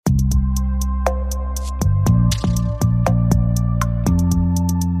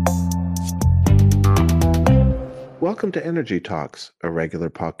welcome to Energy Talks, a regular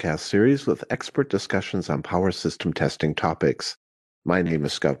podcast series with expert discussions on power system testing topics. My name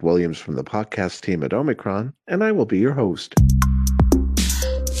is Scott Williams from the podcast team at Omicron, and I will be your host.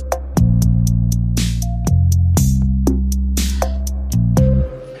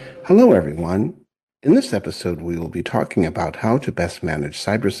 Hello, everyone. In this episode, we will be talking about how to best manage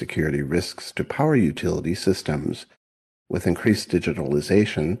cybersecurity risks to power utility systems. With increased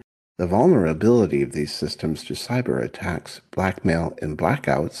digitalization, the vulnerability of these systems to cyber attacks, blackmail, and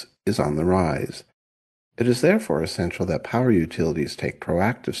blackouts is on the rise. It is therefore essential that power utilities take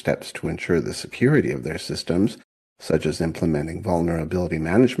proactive steps to ensure the security of their systems, such as implementing vulnerability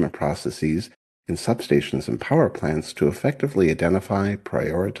management processes in substations and power plants to effectively identify,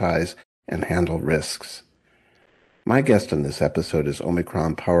 prioritize, and handle risks. My guest in this episode is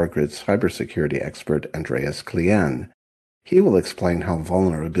Omicron Power Grid cybersecurity expert Andreas Klien. He will explain how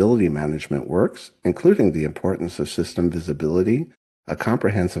vulnerability management works, including the importance of system visibility, a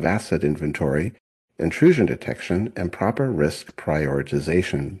comprehensive asset inventory, intrusion detection, and proper risk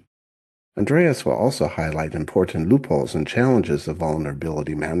prioritization. Andreas will also highlight important loopholes and challenges of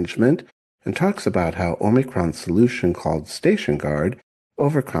vulnerability management and talks about how Omicron's solution called Station Guard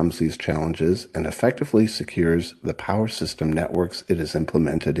overcomes these challenges and effectively secures the power system networks it is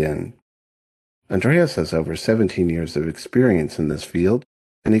implemented in. Andreas has over 17 years of experience in this field,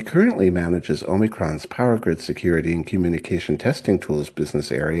 and he currently manages Omicron's power grid security and communication testing tools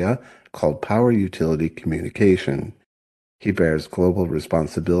business area called Power Utility Communication. He bears global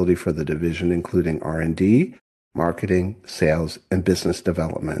responsibility for the division including R&D, marketing, sales, and business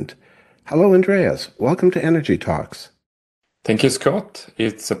development. Hello, Andreas. Welcome to Energy Talks. Thank you, Scott.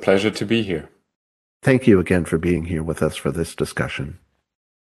 It's a pleasure to be here. Thank you again for being here with us for this discussion.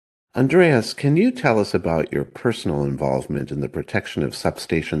 Andreas, can you tell us about your personal involvement in the protection of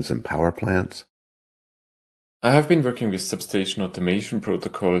substations and power plants? I have been working with substation automation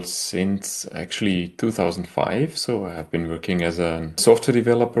protocols since actually 2005. So I have been working as a software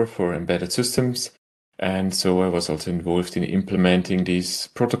developer for embedded systems. And so I was also involved in implementing these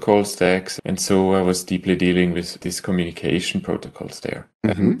protocol stacks. And so I was deeply dealing with these communication protocols there.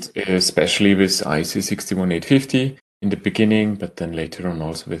 And especially with IC 61850 in the beginning, but then later on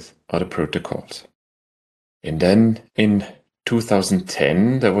also with other protocols. And then in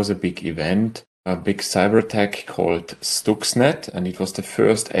 2010, there was a big event, a big cyber attack called Stuxnet, and it was the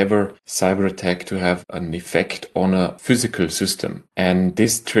first ever cyber attack to have an effect on a physical system. And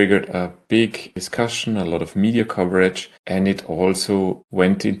this triggered a big discussion, a lot of media coverage, and it also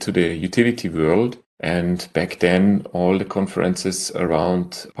went into the utility world. And back then, all the conferences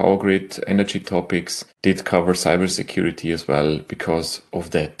around power grid energy topics did cover cybersecurity as well because of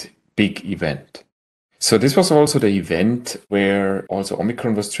that big event. So this was also the event where also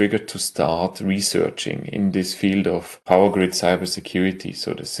Omicron was triggered to start researching in this field of power grid cybersecurity.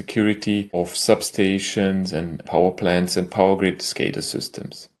 So the security of substations and power plants and power grid SCADA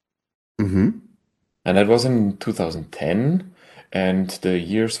systems. And that was in 2010. And the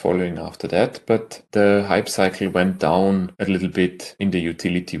years following after that, but the hype cycle went down a little bit in the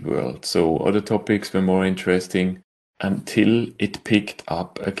utility world. So other topics were more interesting until it picked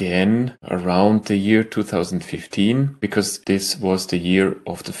up again around the year 2015, because this was the year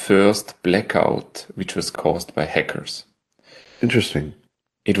of the first blackout, which was caused by hackers. Interesting.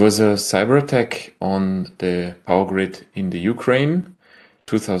 It was a cyber attack on the power grid in the Ukraine.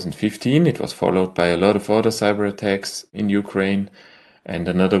 2015. It was followed by a lot of other cyber attacks in Ukraine and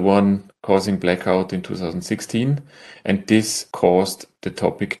another one causing blackout in 2016. And this caused the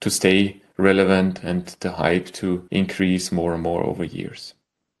topic to stay relevant and the hype to increase more and more over years.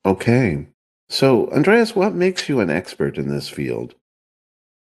 Okay. So, Andreas, what makes you an expert in this field?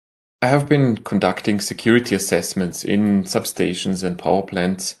 I have been conducting security assessments in substations and power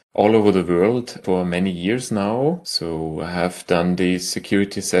plants all over the world for many years now. So I have done these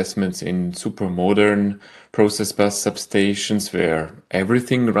security assessments in super modern process bus substations where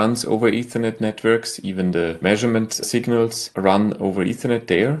everything runs over Ethernet networks, even the measurement signals run over Ethernet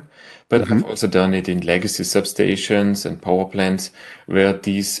there. But I've also done it in legacy substations and power plants where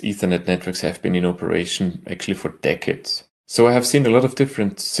these Ethernet networks have been in operation actually for decades. So I have seen a lot of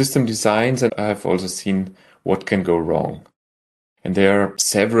different system designs, and I have also seen what can go wrong. And there are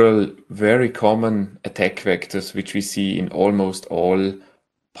several very common attack vectors which we see in almost all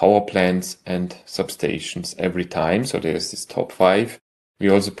power plants and substations every time. So there's this top 5. We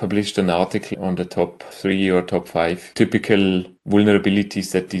also published an article on the top 3 or top 5 typical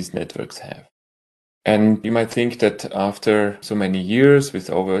vulnerabilities that these networks have. And you might think that after so many years with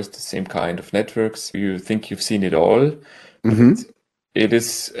always the same kind of networks, you think you've seen it all. It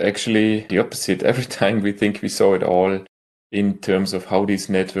is actually the opposite. Every time we think we saw it all in terms of how these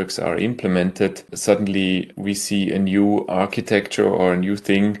networks are implemented, suddenly we see a new architecture or a new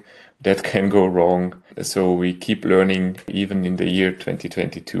thing that can go wrong. So we keep learning, even in the year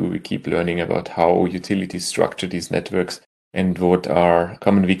 2022, we keep learning about how utilities structure these networks and what are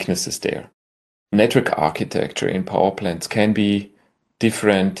common weaknesses there. Network architecture in power plants can be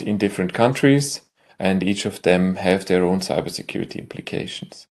different in different countries, and each of them have their own cybersecurity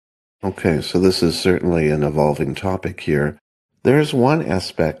implications. Okay, so this is certainly an evolving topic here. There's one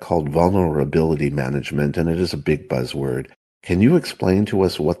aspect called vulnerability management, and it is a big buzzword. Can you explain to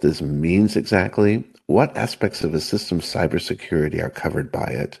us what this means exactly? What aspects of a system's cybersecurity are covered by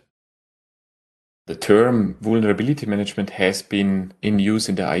it? The term vulnerability management has been in use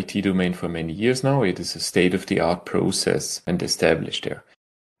in the IT domain for many years now. It is a state-of-the-art process and established there.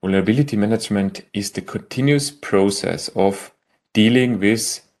 Vulnerability management is the continuous process of dealing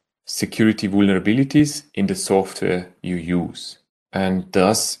with security vulnerabilities in the software you use. And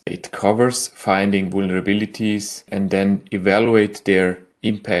thus it covers finding vulnerabilities and then evaluate their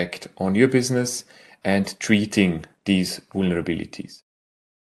impact on your business and treating these vulnerabilities.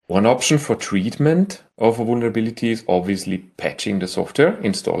 One option for treatment of a vulnerability is obviously patching the software,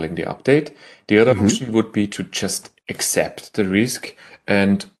 installing the update. The other option would be to just accept the risk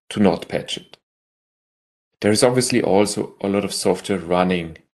and to not patch it. There is obviously also a lot of software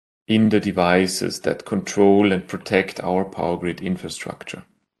running in the devices that control and protect our power grid infrastructure.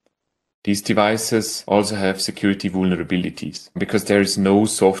 These devices also have security vulnerabilities because there is no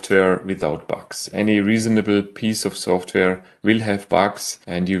software without bugs. Any reasonable piece of software will have bugs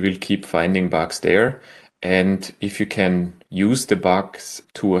and you will keep finding bugs there. And if you can use the bugs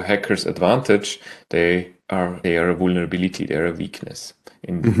to a hacker's advantage, they are a vulnerability, they are a weakness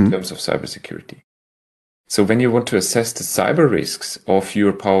in terms of cybersecurity. So when you want to assess the cyber risks of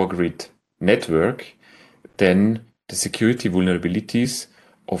your power grid network, then the security vulnerabilities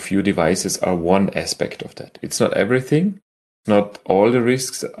of your devices are one aspect of that. It's not everything. Not all the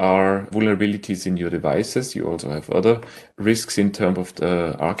risks are vulnerabilities in your devices. You also have other risks in terms of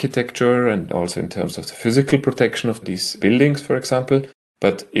the architecture and also in terms of the physical protection of these buildings, for example.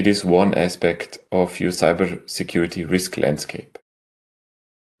 But it is one aspect of your cybersecurity risk landscape.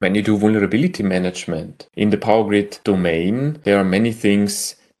 When you do vulnerability management in the power grid domain, there are many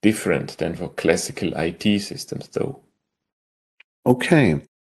things different than for classical IT systems, though. Okay.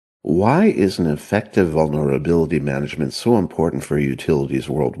 Why is an effective vulnerability management so important for utilities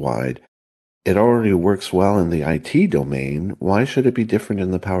worldwide? It already works well in the IT domain. Why should it be different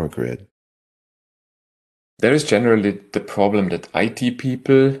in the power grid? There is generally the problem that IT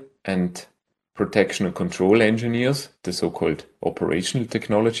people and protection and control engineers, the so-called operational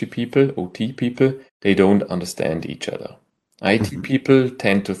technology people, OT people, they don't understand each other. IT people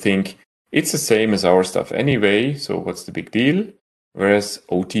tend to think it's the same as our stuff anyway, so what's the big deal? Whereas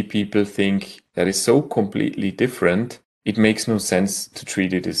OT people think that is so completely different, it makes no sense to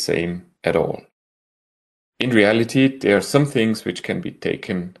treat it the same at all. In reality, there are some things which can be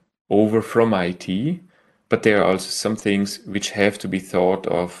taken over from IT, but there are also some things which have to be thought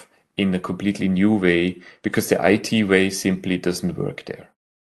of in a completely new way because the IT way simply doesn't work there.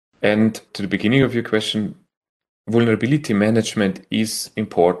 And to the beginning of your question, vulnerability management is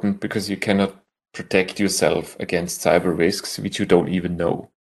important because you cannot protect yourself against cyber risks which you don't even know.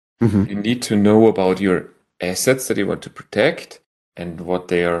 You need to know about your assets that you want to protect and what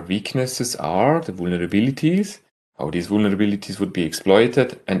their weaknesses are, the vulnerabilities, how these vulnerabilities would be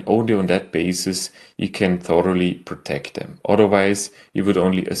exploited, and only on that basis you can thoroughly protect them. Otherwise, you would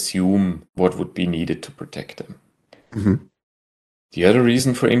only assume what would be needed to protect them. The other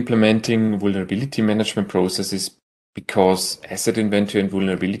reason for implementing vulnerability management process is because asset inventory and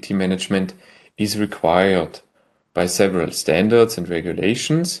vulnerability management is required by several standards and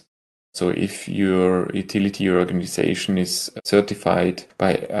regulations. So if your utility or organization is certified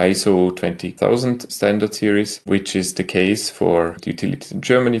by ISO 20000 standard series, which is the case for utilities in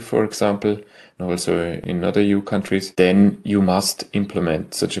Germany, for example, and also in other EU countries, then you must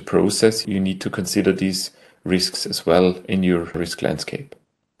implement such a process. You need to consider these risks as well in your risk landscape.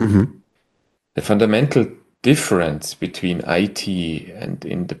 The fundamental difference between IT and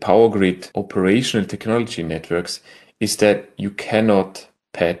in the power grid operational technology networks is that you cannot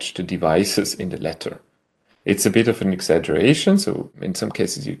patch the devices in the latter. It's a bit of an exaggeration, so in some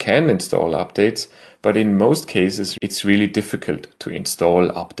cases you can install updates, but in most cases it's really difficult to install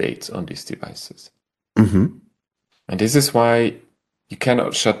updates on these devices. And this is why you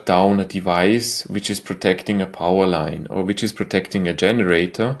cannot shut down a device which is protecting a power line or which is protecting a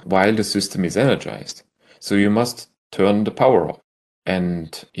generator while the system is energized. So you must turn the power off.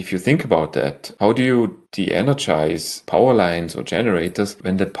 And if you think about that, how do you de-energize power lines or generators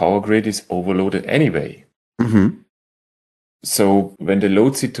when the power grid is overloaded anyway? Mm-hmm. So when the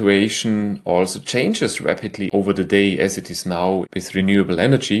load situation also changes rapidly over the day as it is now with renewable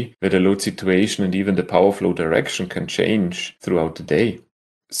energy, where the load situation and even the power flow direction can change throughout the day.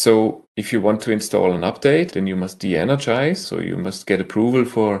 So if you want to install an update, then you must de-energize. So you must get approval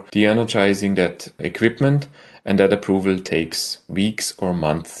for de-energizing that equipment, and that approval takes weeks or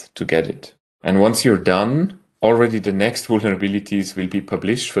months to get it. And once you're done, already the next vulnerabilities will be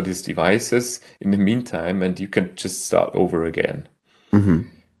published for these devices in the meantime, and you can just start over again. Mm-hmm.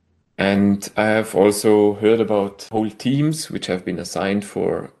 And I have also heard about whole teams which have been assigned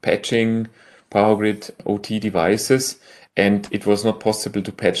for patching power grid OT devices. And it was not possible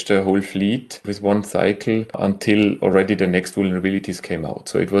to patch the whole fleet with one cycle until already the next vulnerabilities came out.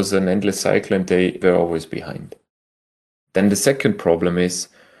 So it was an endless cycle and they were always behind. Then the second problem is,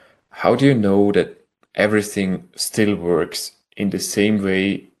 how do you know that everything still works in the same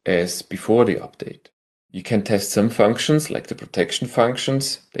way as before the update? You can test some functions like the protection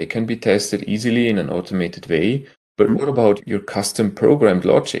functions. They can be tested easily in an automated way. But what about your custom programmed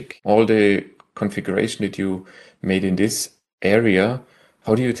logic? All the configuration that you made in this area,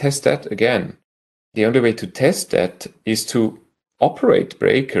 how do you test that again? The only way to test that is to operate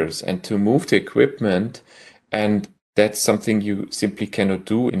breakers and to move the equipment. And that's something you simply cannot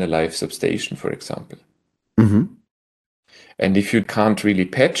do in a live substation, for example. Mm-hmm. And if you can't really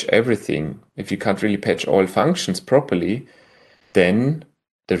patch everything, if you can't really patch all functions properly, then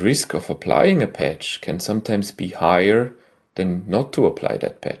the risk of applying a patch can sometimes be higher than not to apply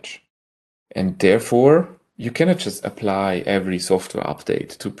that patch. And therefore, you cannot just apply every software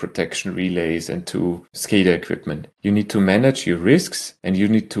update to protection relays and to SCADA equipment. You need to manage your risks and you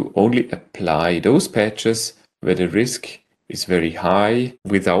need to only apply those patches where the risk is very high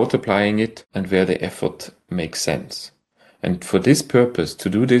without applying it and where the effort makes sense. And for this purpose, to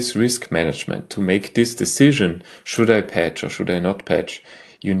do this risk management, to make this decision, should I patch or should I not patch,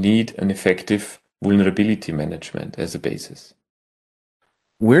 you need an effective vulnerability management as a basis.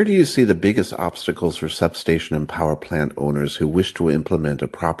 Where do you see the biggest obstacles for substation and power plant owners who wish to implement a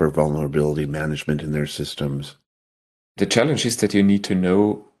proper vulnerability management in their systems? The challenge is that you need to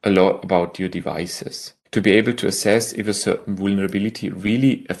know a lot about your devices to be able to assess if a certain vulnerability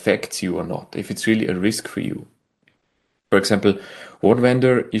really affects you or not, if it's really a risk for you. For example, one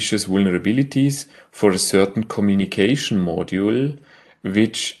vendor issues vulnerabilities for a certain communication module,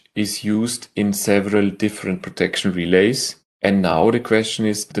 which is used in several different protection relays. And now the question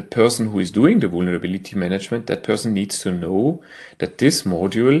is, the person who is doing the vulnerability management, that person needs to know that this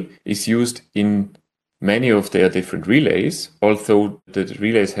module is used in many of their different relays, although the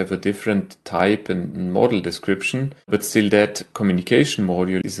relays have a different type and model description, but still that communication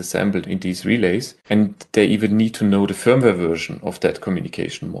module is assembled in these relays, and they even need to know the firmware version of that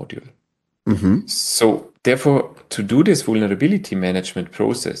communication module. Mm-hmm. So therefore, to do this vulnerability management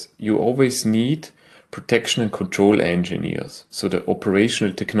process, you always need protection and control engineers. So the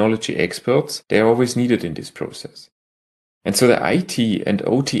operational technology experts, they are always needed in this process. And so the IT and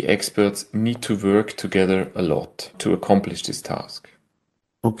OT experts need to work together a lot to accomplish this task.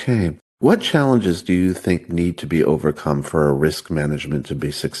 Okay. What challenges do you think need to be overcome for a risk management to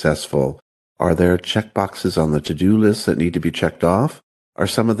be successful? Are there checkboxes on the to-do list that need to be checked off? Are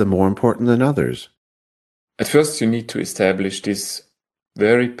some of them more important than others? At first, you need to establish this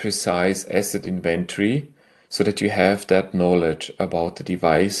very precise asset inventory so that you have that knowledge about the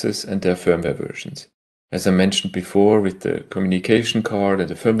devices and their firmware versions. As I mentioned before, with the communication card and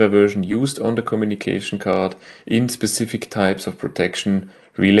the firmware version used on the communication card in specific types of protection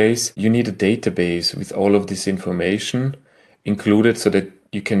relays, you need a database with all of this information included so that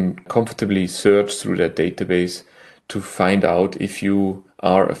you can comfortably search through that database to find out if you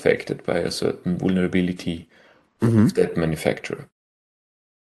are affected by a certain vulnerability of that manufacturer.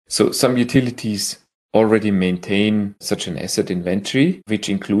 So some utilities already maintain such an asset inventory, which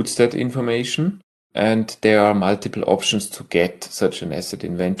includes that information. And there are multiple options to get such an asset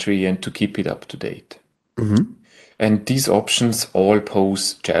inventory and to keep it up to date. Mm-hmm. And these options all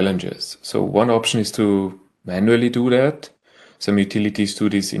pose challenges. So one option is to manually do that. Some utilities do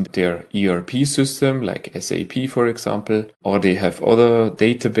this in their ERP system, like SAP, for example, or they have other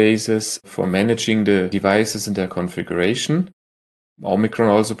databases for managing the devices and their configuration. Omicron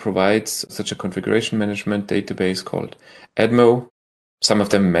also provides such a configuration management database called Admo. Some of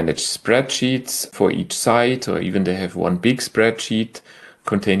them manage spreadsheets for each site, or even they have one big spreadsheet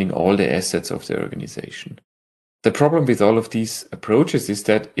containing all the assets of the organization. The problem with all of these approaches is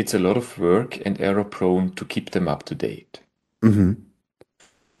that it's a lot of work and error prone to keep them up to date. Mm-hmm.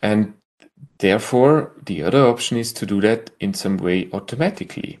 And therefore, the other option is to do that in some way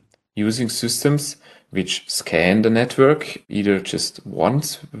automatically, using systems which scan the network either just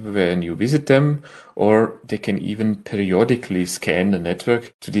once when you visit them, or they can even periodically scan the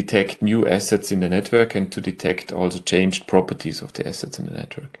network to detect new assets in the network and to detect also changed properties of the assets in the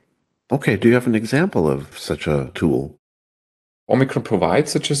network. Okay, do you have an example of such a tool? Omicron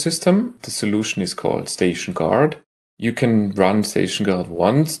provides such a system. The solution is called Station Guard. You can run Station Guard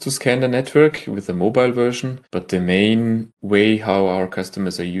once to scan the network with the mobile version, but the main way how our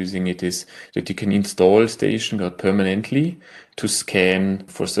customers are using it is that you can install Station Guard permanently to scan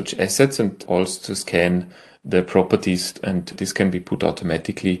for such assets and also to scan the properties, and this can be put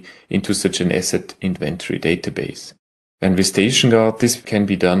automatically into such an asset inventory database. And with Station Guard, this can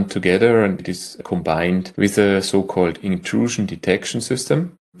be done together and it is combined with a so-called intrusion detection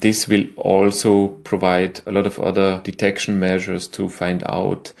system. This will also provide a lot of other detection measures to find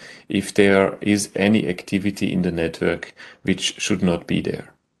out if there is any activity in the network which should not be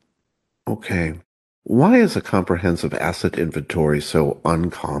there. Okay. Why is a comprehensive asset inventory so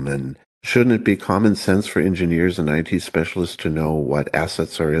uncommon? Shouldn't it be common sense for engineers and IT specialists to know what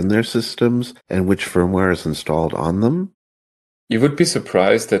assets are in their systems and which firmware is installed on them? You would be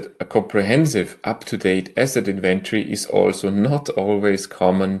surprised that a comprehensive, up-to-date asset inventory is also not always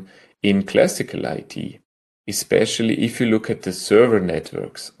common in classical IT, especially if you look at the server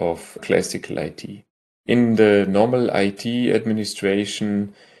networks of classical IT. In the normal IT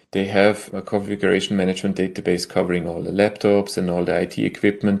administration, they have a configuration management database covering all the laptops and all the IT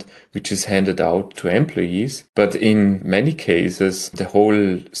equipment, which is handed out to employees. But in many cases, the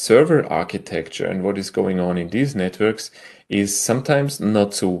whole server architecture and what is going on in these networks is sometimes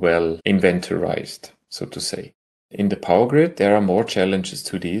not so well inventorized, so to say. In the Power Grid, there are more challenges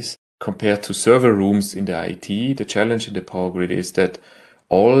to this. Compared to server rooms in the IT, the challenge in the Power Grid is that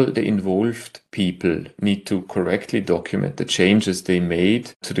all the involved people need to correctly document the changes they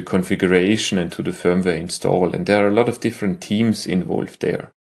made to the configuration and to the firmware install. And there are a lot of different teams involved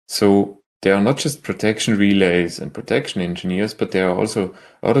there. So there are not just protection relays and protection engineers, but there are also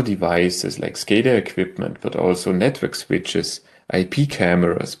other devices like SCADA equipment, but also network switches, IP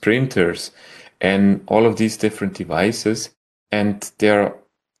cameras, printers, and all of these different devices. And there are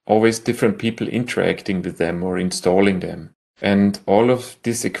always different people interacting with them or installing them. And all of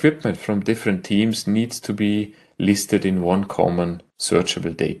this equipment from different teams needs to be listed in one common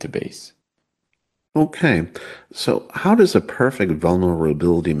searchable database. Okay, so how does a perfect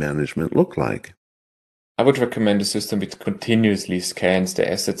vulnerability management look like? I would recommend a system which continuously scans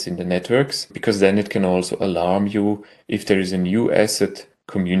the assets in the networks, because then it can also alarm you if there is a new asset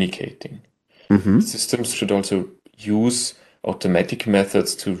communicating. Mm-hmm. Systems should also use automatic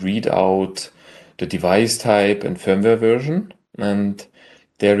methods to read out the device type and firmware version. And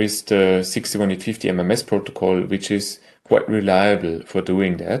there is the 61850 MMS protocol, which is quite reliable for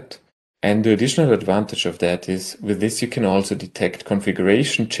doing that. And the additional advantage of that is with this, you can also detect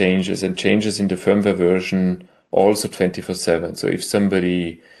configuration changes and changes in the firmware version also 24/7. So if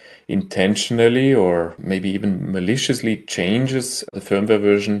somebody intentionally or maybe even maliciously changes the firmware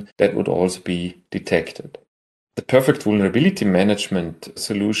version, that would also be detected. The perfect vulnerability management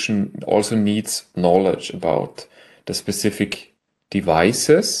solution also needs knowledge about the specific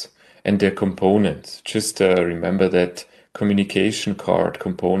devices and their components. Just remember that communication card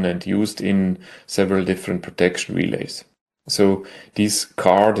component used in several different protection relays. So these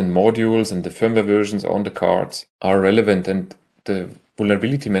card and modules and the firmware versions on the cards are relevant, and the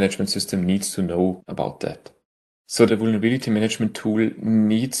vulnerability management system needs to know about that. So the vulnerability management tool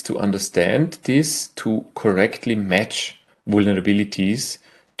needs to understand this to correctly match vulnerabilities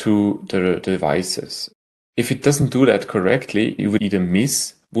to the devices. If it doesn't do that correctly, you would either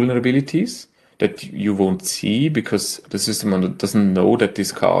miss vulnerabilities that you won't see because the system doesn't know that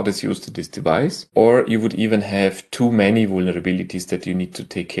this card is used to this device, or you would even have too many vulnerabilities that you need to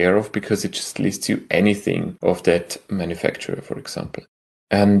take care of because it just lists you anything of that manufacturer, for example.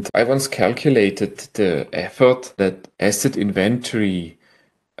 And I once calculated the effort that asset inventory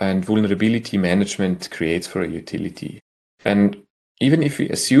and vulnerability management creates for a utility. And even if we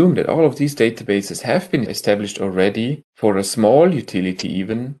assume that all of these databases have been established already for a small utility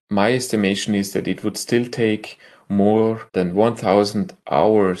even, my estimation is that it would still take more than 1,000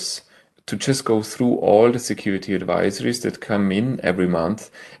 hours to just go through all the security advisories that come in every month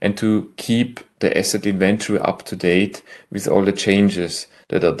and to keep the asset inventory up to date with all the changes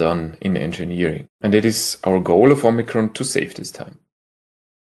that are done in engineering. And it is our goal of Omicron to save this time.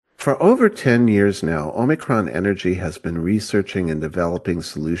 For over 10 years now, Omicron Energy has been researching and developing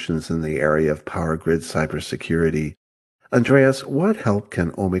solutions in the area of power grid cybersecurity. Andreas, what help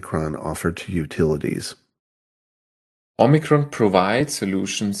can Omicron offer to utilities? Omicron provides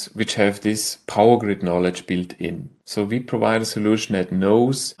solutions which have this power grid knowledge built in. So we provide a solution that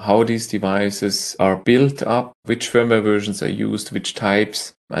knows how these devices are built up, which firmware versions are used, which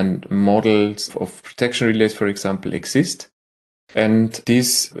types and models of protection relays, for example, exist. And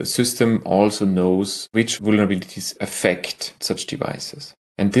this system also knows which vulnerabilities affect such devices.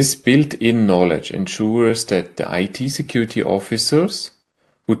 And this built-in knowledge ensures that the IT security officers,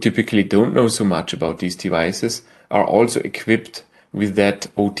 who typically don't know so much about these devices, are also equipped with that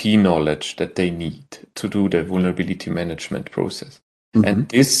OT knowledge that they need to do the vulnerability management process. And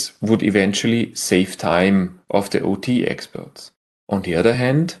this would eventually save time of the OT experts. On the other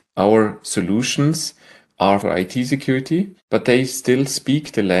hand, our solutions are for IT security, but they still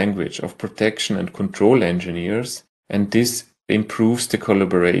speak the language of protection and control engineers, and this improves the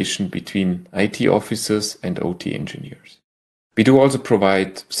collaboration between IT officers and OT engineers. We do also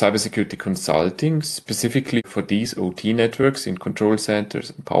provide cybersecurity consulting specifically for these OT networks in control centers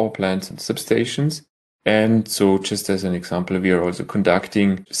and power plants and substations. And so just as an example, we are also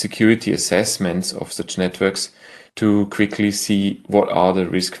conducting security assessments of such networks to quickly see what are the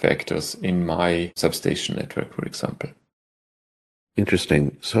risk factors in my substation network, for example.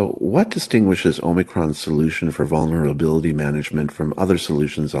 Interesting. So what distinguishes Omicron's solution for vulnerability management from other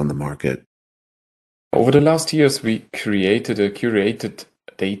solutions on the market? Over the last years, we created a curated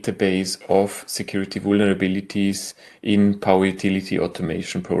database of security vulnerabilities in power utility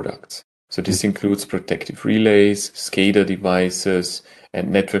automation products. So this includes protective relays, SCADA devices,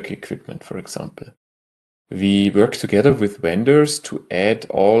 and network equipment, for example. We work together with vendors to add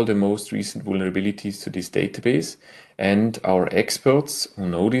all the most recent vulnerabilities to this database, and our experts who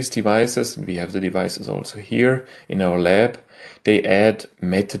know these devices, and we have the devices also here in our lab, they add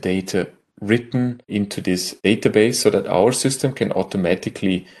metadata written into this database so that our system can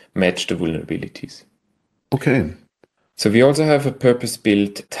automatically match the vulnerabilities. Okay. So we also have a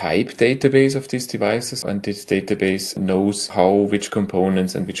purpose-built type database of these devices, and this database knows which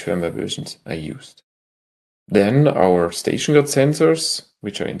components and which firmware versions are used. Then our station guard sensors,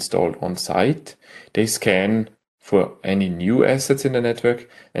 which are installed on site, they scan for any new assets in the network,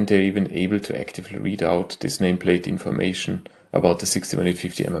 and they're even able to actively read out this nameplate information about the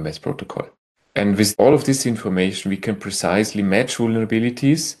 6150 MMS protocol. And with all of this information, we can precisely match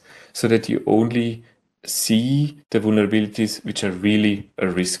vulnerabilities so that you only see the vulnerabilities which are really a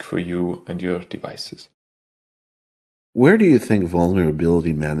risk for you and your devices. Where do you think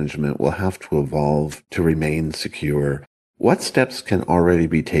vulnerability management will have to evolve to remain secure? What steps can already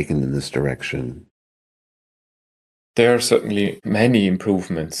be taken in this direction? There are certainly many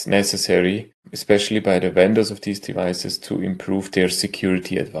improvements necessary, especially by the vendors of these devices, to improve their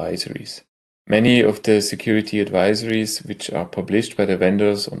security advisories. Many of the security advisories, which are published by the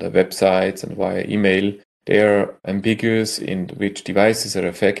vendors on their websites and via email, they are ambiguous in which devices are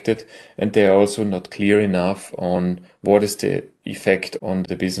affected, and they are also not clear enough on what is the effect on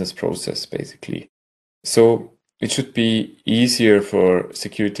the business process, basically. So it should be easier for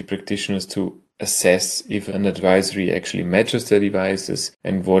security practitioners to assess if an advisory actually matches the devices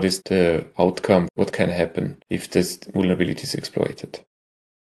and what is the outcome, what can happen if this vulnerability is exploited.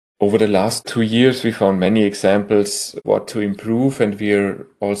 Over the last 2 years, we found many examples what to improve, and we are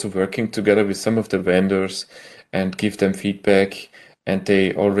also working together with some of the vendors and give them feedback, and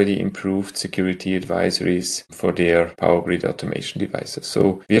they already improved security advisories for their power grid automation devices.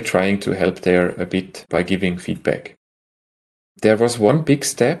 So we are trying to help there a bit by giving feedback. There was one big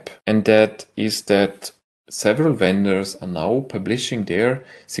step, and that is that several vendors are now publishing their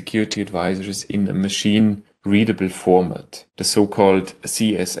security advisories in a machine readable format, the so-called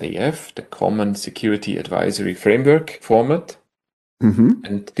CSAF, the Common Security Advisory Framework format.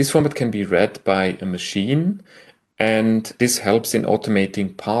 And this format can be read by a machine, and this helps in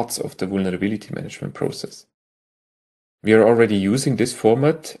automating parts of the vulnerability management process. We are already using this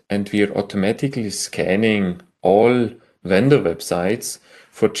format, and we are automatically scanning all vendor websites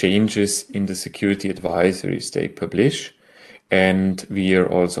for changes in the security advisories they publish. And we are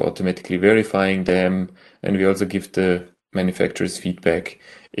also automatically verifying them. And we also give the manufacturers feedback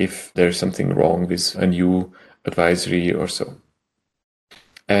if there's something wrong with a new advisory or so.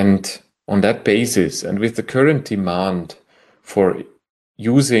 And on that basis, and with the current demand for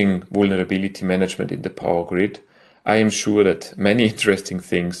using vulnerability management in the power grid, I am sure that many interesting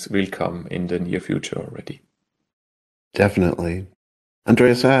things will come in the near future already. Definitely.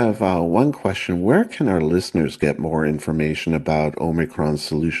 Andreas, I have one question. Where can our listeners get more information about Omicron's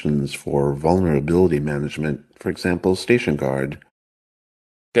solutions for vulnerability management, for example, Station Guard?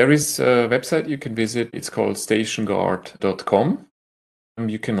 There is a website you can visit. It's called stationguard.com.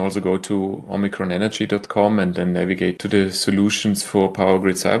 You can also go to omicronenergy.com and then navigate to the solutions for power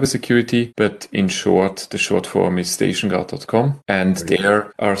grid cybersecurity. But in short, the short form is stationguard.com. And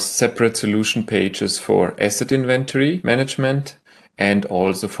there are separate solution pages for asset inventory management and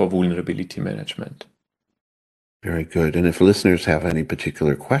also for vulnerability management. Very good. And if listeners have any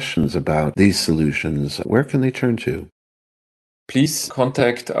particular questions about these solutions, where can they turn to? Please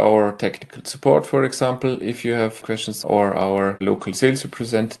contact our technical support, for example, if you have questions, or our local sales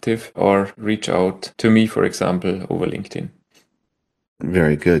representative, or reach out to me, for example, over LinkedIn.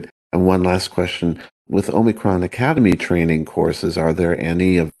 Very good. And one last question. With Omicron Academy training courses, are there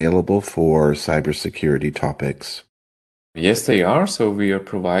any available for cybersecurity topics? Yes, they are. So we are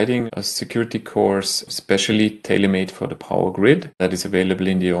providing a security course especially tailor-made for the power grid that is available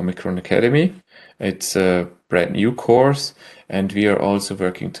in the Omicron Academy. It's a brand new course, and we are also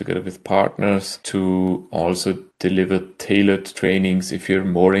working together with partners to also deliver tailored trainings if you're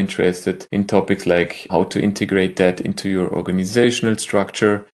more interested in topics like how to integrate that into your organizational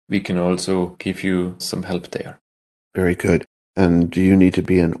structure. We can also give you some help there. Very good. And do you need to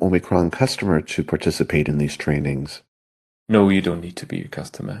be an Omicron customer to participate in these trainings? No, you don't need to be a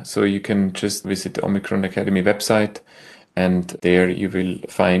customer. So you can just visit the Omicron Academy website, and there you will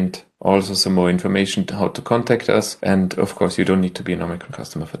find also some more information on how to contact us. And of course, you don't need to be an Omicron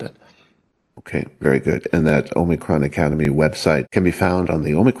customer for that. Okay, very good. And that Omicron Academy website can be found on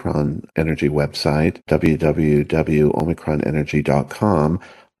the Omicron Energy website, www.omicronenergy.com,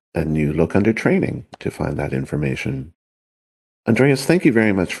 and you look under training to find that information. Andreas, thank you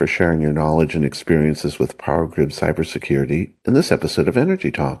very much for sharing your knowledge and experiences with Power Grid cybersecurity in this episode of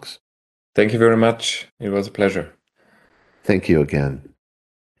Energy Talks. Thank you very much. It was a pleasure. Thank you again.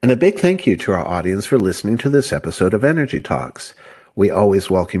 And a big thank you to our audience for listening to this episode of Energy Talks. We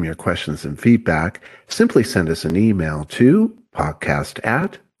always welcome your questions and feedback. Simply send us an email to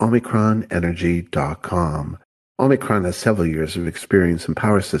podcast@omicronenergy.com. Omicron has several years of experience in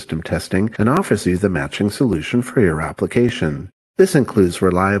power system testing and offers you the matching solution for your application. This includes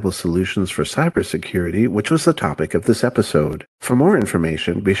reliable solutions for cybersecurity, which was the topic of this episode. For more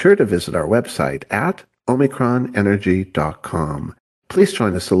information, be sure to visit our website at omicronenergy.com. Please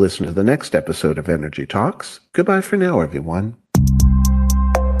join us to listen to the next episode of Energy Talks. Goodbye for now, everyone.